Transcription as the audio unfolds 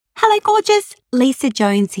Hello, gorgeous. Lisa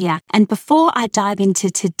Jones here. And before I dive into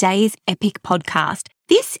today's epic podcast,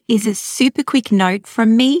 this is a super quick note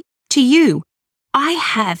from me to you. I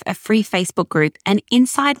have a free Facebook group, and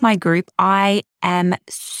inside my group, I am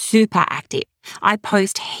super active. I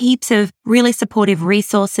post heaps of really supportive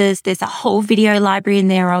resources. There's a whole video library in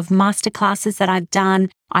there of masterclasses that I've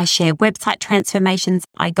done. I share website transformations.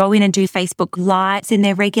 I go in and do Facebook Lives in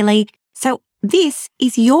there regularly. So this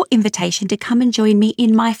is your invitation to come and join me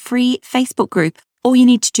in my free Facebook group. All you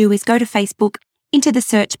need to do is go to Facebook, into the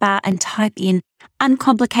search bar and type in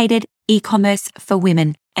Uncomplicated E-commerce for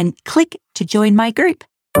Women and click to join my group.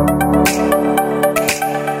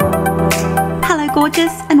 Hello,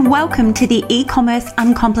 gorgeous, and welcome to the E-commerce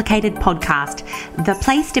Uncomplicated podcast, the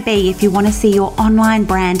place to be if you want to see your online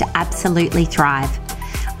brand absolutely thrive.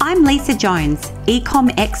 I'm Lisa Jones, e-com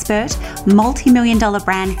expert, multi-million-dollar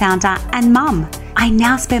brand founder, and mum. I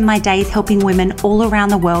now spend my days helping women all around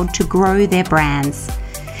the world to grow their brands.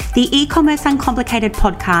 The E-commerce Uncomplicated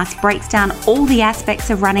podcast breaks down all the aspects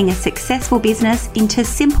of running a successful business into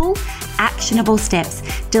simple, actionable steps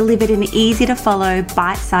delivered in easy-to-follow,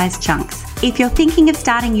 bite-sized chunks. If you're thinking of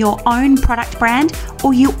starting your own product brand,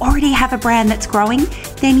 or you already have a brand that's growing,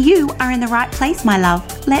 then you are in the right place, my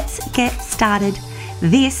love. Let's get started.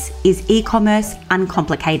 This is E-commerce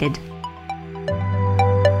Uncomplicated.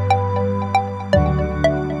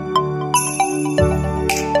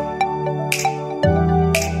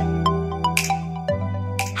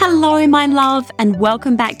 Hello, my love, and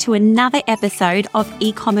welcome back to another episode of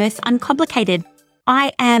E-commerce Uncomplicated.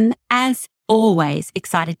 I am, as always,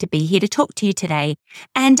 excited to be here to talk to you today.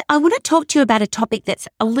 And I want to talk to you about a topic that's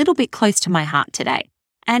a little bit close to my heart today.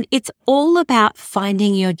 And it's all about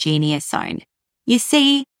finding your genius zone. You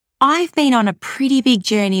see, I've been on a pretty big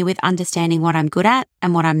journey with understanding what I'm good at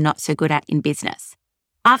and what I'm not so good at in business.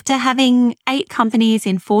 After having 8 companies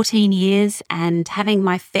in 14 years and having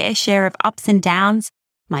my fair share of ups and downs,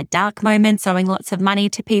 my dark moments owing lots of money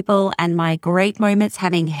to people and my great moments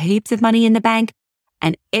having heaps of money in the bank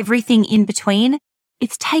and everything in between,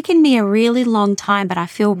 it's taken me a really long time, but I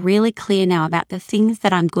feel really clear now about the things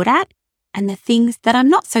that I'm good at and the things that I'm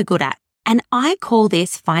not so good at. And I call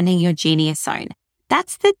this finding your genius zone.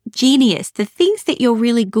 That's the genius, the things that you're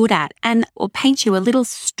really good at, and will paint you a little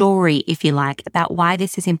story, if you like, about why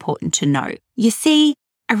this is important to know. You see,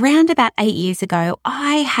 around about 8 years ago,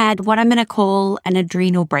 I had what I'm going to call an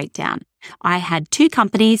adrenal breakdown. I had 2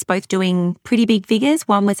 companies, both doing pretty big figures.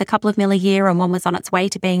 One was a couple of mil a year and one was on its way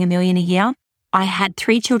to being $1 million a year. I had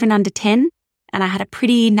 3 children under 10 and I had a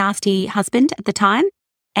pretty nasty husband at the time,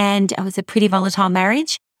 and it was a pretty volatile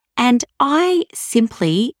marriage. And I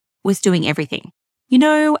simply was doing everything. You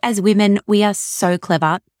know, as women, we are so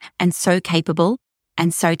clever and so capable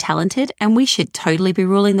and so talented, and we should totally be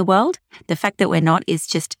ruling the world. The fact that we're not is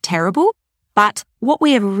just terrible. But what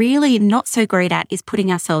we are really not so great at is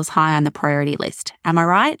putting ourselves high on the priority list. Am I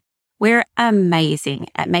right? We're amazing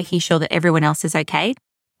at making sure that everyone else is okay.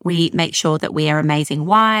 We make sure that we are amazing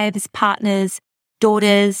wives, partners,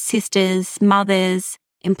 daughters, sisters, mothers,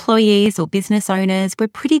 employees or business owners. We're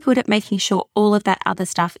pretty good at making sure all of that other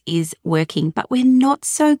stuff is working, but we're not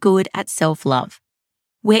so good at self-love.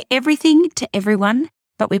 We're everything to everyone,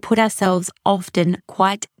 but we put ourselves often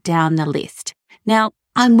quite down the list. Now,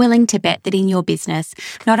 I'm willing to bet that in your business,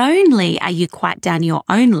 not only are you quite down your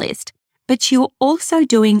own list, but you're also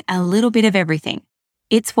doing a little bit of everything.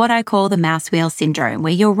 It's what I call the mouse wheel syndrome,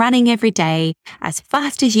 where you're running every day as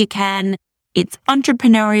fast as you can. It's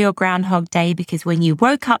entrepreneurial Groundhog Day, because when you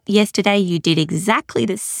woke up yesterday, you did exactly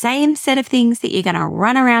the same set of things that you're going to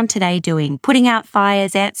run around today doing, putting out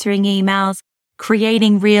fires, answering emails,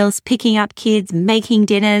 creating reels, picking up kids, making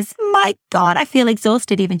dinners. My God, I feel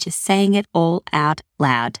exhausted even just saying it all out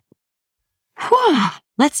loud. Whew,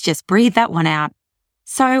 let's just breathe that one out.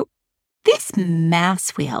 So this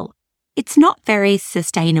mouse wheel, it's not very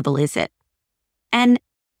sustainable, is it? And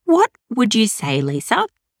what would you say, Lisa,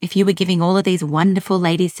 if you were giving all of these wonderful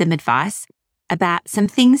ladies some advice about some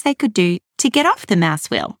things they could do to get off the mouse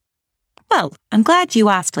wheel? Well, I'm glad you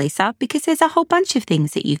asked, Lisa, because there's a whole bunch of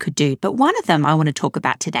things that you could do. But one of them I want to talk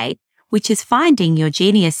about today, which is finding your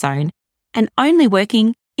genius zone and only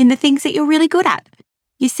working in the things that you're really good at.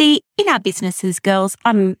 You see, in our businesses, girls,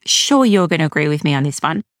 I'm sure you're going to agree with me on this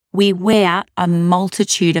one. We wear a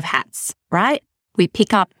multitude of hats, right? We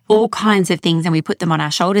pick up all kinds of things and we put them on our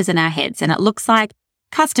shoulders and our heads. And it looks like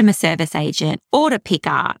customer service agent, order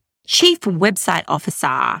picker, chief website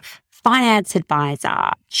officer, finance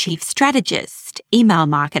advisor, chief strategist, email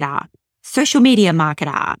marketer, social media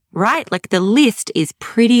marketer, right? Like the list is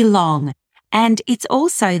pretty long, and it's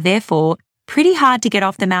also therefore pretty hard to get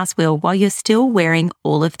off the mouse wheel while you're still wearing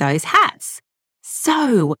all of those hats.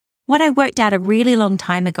 So what I worked out a really long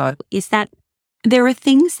time ago is that there are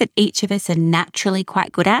things that each of us are naturally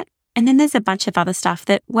quite good at. And then there's a bunch of other stuff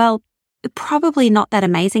that, well, we're probably not that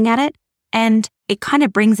amazing at it. And it kind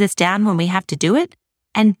of brings us down when we have to do it.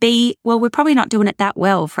 And B, well, we're probably not doing it that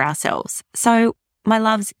well for ourselves. So my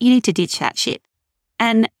loves, you need to ditch that shit.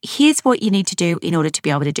 And here's what you need to do in order to be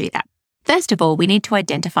able to do that. First of all, we need to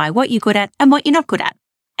identify what you're good at and what you're not good at.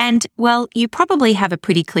 And, well, you probably have a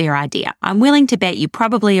pretty clear idea. I'm willing to bet you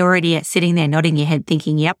probably already are sitting there nodding your head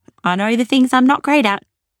thinking, yep, I know the things I'm not great at.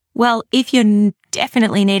 Well, if you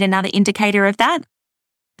definitely need another indicator of that,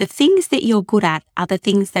 the things that you're good at are the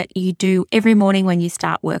things that you do every morning when you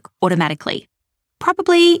start work automatically.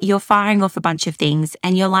 Probably you're firing off a bunch of things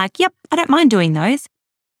and you're like, yep, I don't mind doing those.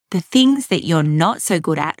 The things that you're not so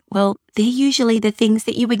good at, well, they're usually the things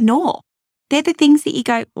that you ignore. They're the things that you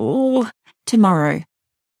go, oh, tomorrow.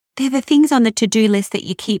 They're the things on the to-do list that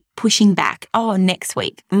you keep pushing back. Oh, next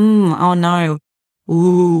week. Oh no.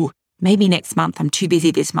 Ooh, maybe next month. I'm too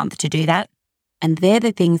busy this month to do that. And they're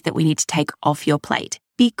the things that we need to take off your plate.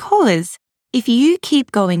 Because if you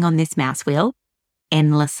keep going on this mouse wheel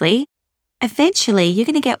endlessly, eventually you're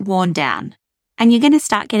going to get worn down and you're going to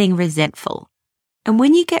start getting resentful. And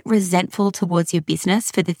when you get resentful towards your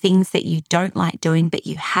business for the things that you don't like doing, but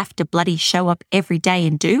you have to bloody show up every day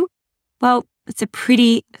and do, well, it's a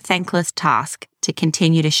pretty thankless task to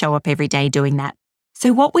continue to show up every day doing that.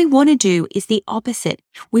 So what we want to do is the opposite.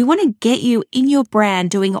 We want to get you in your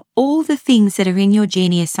brand doing all the things that are in your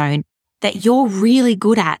genius zone that you're really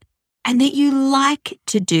good at and that you like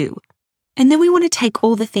to do. And then we want to take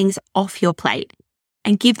all the things off your plate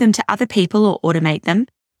and give them to other people or automate them,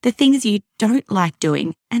 the things you don't like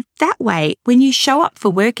doing. And that way, when you show up for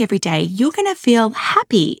work every day, you're going to feel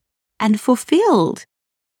happy and fulfilled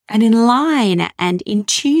and in line and in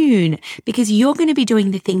tune because you're going to be doing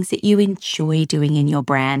the things that you enjoy doing in your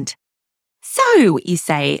brand. So you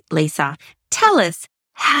say, Lisa, tell us,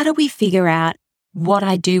 how do we figure out what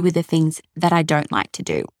I do with the things that I don't like to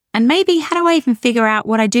do? And maybe how do I even figure out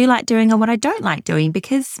what I do like doing and what I don't like doing?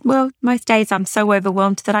 Because, well, most days I'm so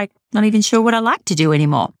overwhelmed that I'm not even sure what I like to do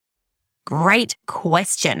anymore. Great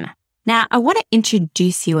question. Now, I want to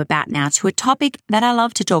introduce you about now to a topic that I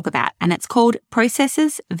love to talk about, and it's called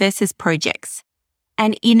processes versus projects.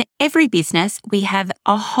 And in every business, we have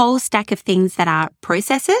a whole stack of things that are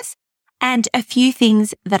processes and a few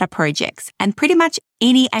things that are projects. And pretty much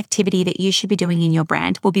any activity that you should be doing in your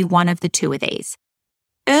brand will be one of the two of these.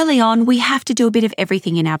 Early on, we have to do a bit of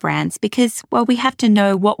everything in our brands because, well, we have to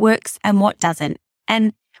know what works and what doesn't.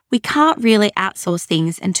 And we can't really outsource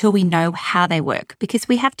things until we know how they work because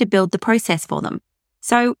we have to build the process for them.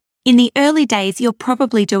 So in the early days, you're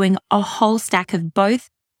probably doing a whole stack of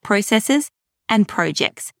both processes and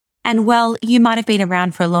projects. And well, you might have been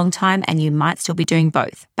around for a long time and you might still be doing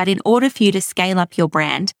both. But in order for you to scale up your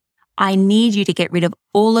brand, I need you to get rid of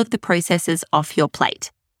all of the processes off your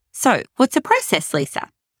plate. So what's a process, Lisa?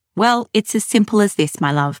 Well, it's as simple as this,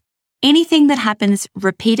 my love. Anything that happens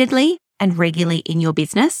repeatedly and regularly in your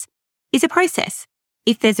business is a process.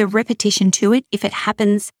 If there's a repetition to it, if it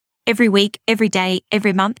happens every week, every day,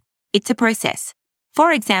 every month, it's a process.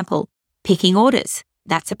 For example, picking orders.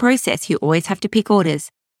 That's a process. You always have to pick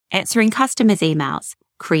orders. Answering customers' emails,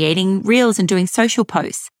 creating reels and doing social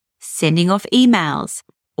posts, sending off emails,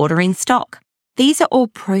 ordering stock. These are all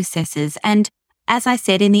processes. And as I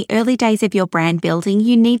said, in the early days of your brand building,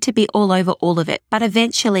 you need to be all over all of it. But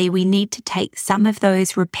eventually we need to take some of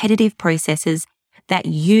those repetitive processes that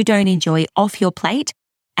you don't enjoy off your plate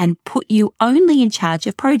and put you only in charge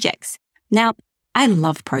of projects. Now, I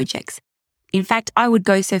love projects. In fact, I would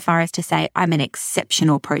go so far as to say I'm an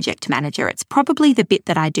exceptional project manager. It's probably the bit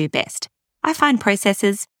that I do best. I find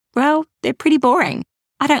processes, well, they're pretty boring.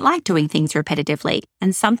 I don't like doing things repetitively.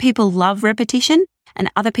 And some people love repetition and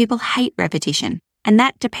other people hate repetition. And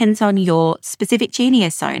that depends on your specific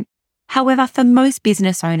genius zone. However, for most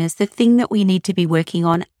business owners, the thing that we need to be working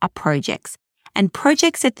on are projects. And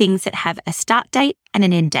projects are things that have a start date and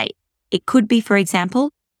an end date. It could be, for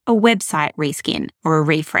example, a website reskin or a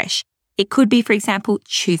refresh. It could be, for example,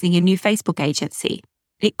 choosing a new Facebook agency.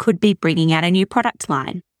 It could be bringing out a new product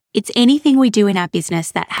line. It's anything we do in our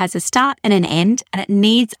business that has a start and an end, and it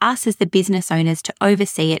needs us as the business owners to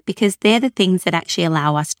oversee it because they're the things that actually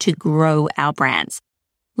allow us to grow our brands.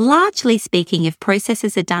 Largely speaking, if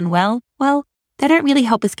processes are done well, they don't really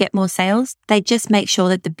help us get more sales. They just make sure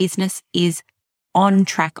that the business is on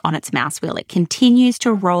track on its mouse wheel. It continues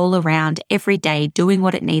to roll around every day doing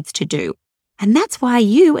what it needs to do. And that's why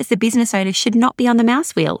you as the business owner should not be on the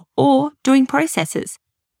mouse wheel or doing processes.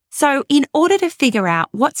 So in order to figure out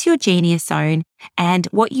what's your genius zone and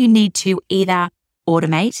what you need to either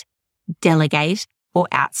automate, delegate, or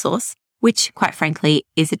outsource, which quite frankly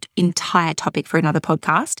is an entire topic for another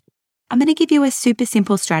podcast, I'm going to give you a super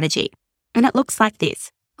simple strategy. And it looks like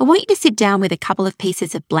this. I want you to sit down with a couple of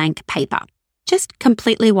pieces of blank paper, just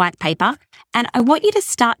completely white paper. And I want you to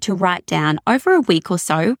start to write down over a week or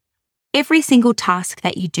so every single task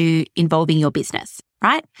that you do involving your business,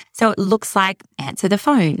 right? So it looks like answer the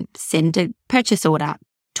phone, send a purchase order,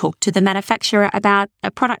 talk to the manufacturer about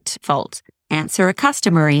a product fault, answer a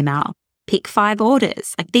customer email, pick 5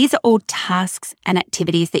 orders. Like these are all tasks and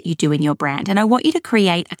activities that you do in your brand. And I want you to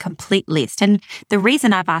create a complete list. And the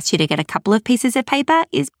reason I've asked you to get a couple of pieces of paper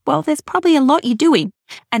is, well, there's probably a lot you're doing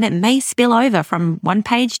and it may spill over from 1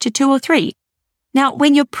 page to 2 or 3. Now,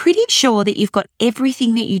 when you're pretty sure that you've got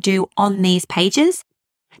everything that you do on these pages,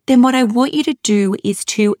 then what I want you to do is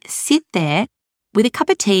to sit there with a cup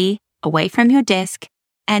of tea away from your desk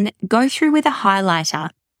and go through with a highlighter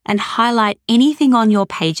and highlight anything on your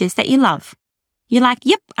pages that you love. You're like,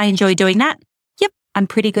 yep, I enjoy doing that. Yep, I'm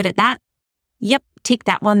pretty good at that. Yep, tick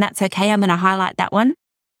that one. That's okay. I'm going to highlight that one.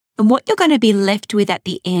 And what you're going to be left with at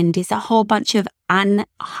the end is a whole bunch of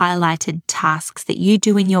unhighlighted tasks that you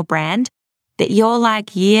do in your brand that you're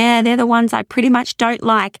like, yeah, they're the ones I pretty much don't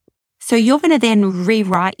like. So you're going to then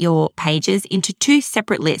rewrite your pages into 2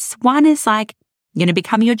 separate lists. One is like, going to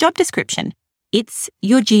become your job description. It's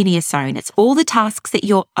your genius zone. It's all the tasks that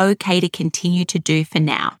you're okay to continue to do for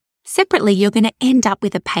now. Separately, you're going to end up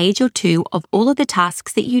with a page or 2 of all of the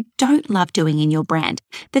tasks that you don't love doing in your brand,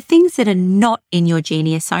 the things that are not in your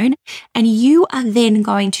genius zone, and you are then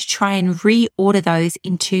going to try and reorder those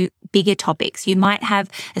into bigger topics. You might have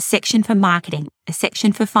a section for marketing, a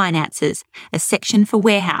section for finances, a section for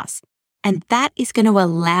warehouse, and that is going to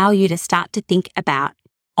allow you to start to think about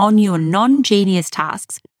on your non-genius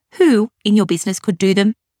tasks, who in your business could do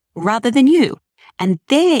them rather than you. And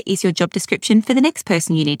there is your job description for the next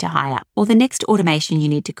person you need to hire, or the next automation you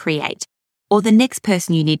need to create, or the next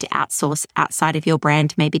person you need to outsource outside of your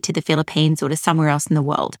brand, maybe to the Philippines or to somewhere else in the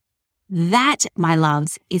world. That, my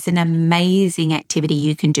loves, is an amazing activity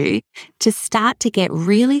you can do to start to get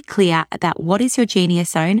really clear about what is your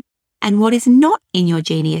genius zone and what is not in your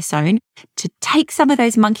genius zone, to take some of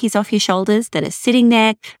those monkeys off your shoulders that are sitting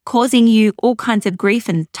there causing you all kinds of grief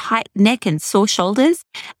and tight neck and sore shoulders,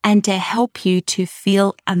 and to help you to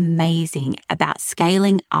feel amazing about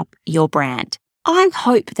scaling up your brand. I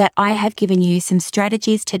hope that I have given you some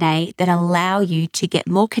strategies today that allow you to get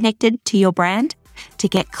more connected to your brand, to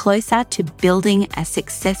get closer to building a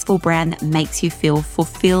successful brand that makes you feel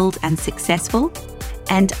fulfilled and successful.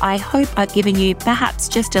 And I hope I've given you perhaps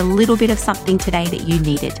just a little bit of something today that you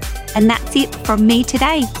needed. And that's it from me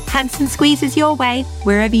today. Hugs and squeezes your way,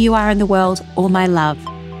 wherever you are in the world. All my love.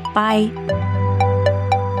 Bye.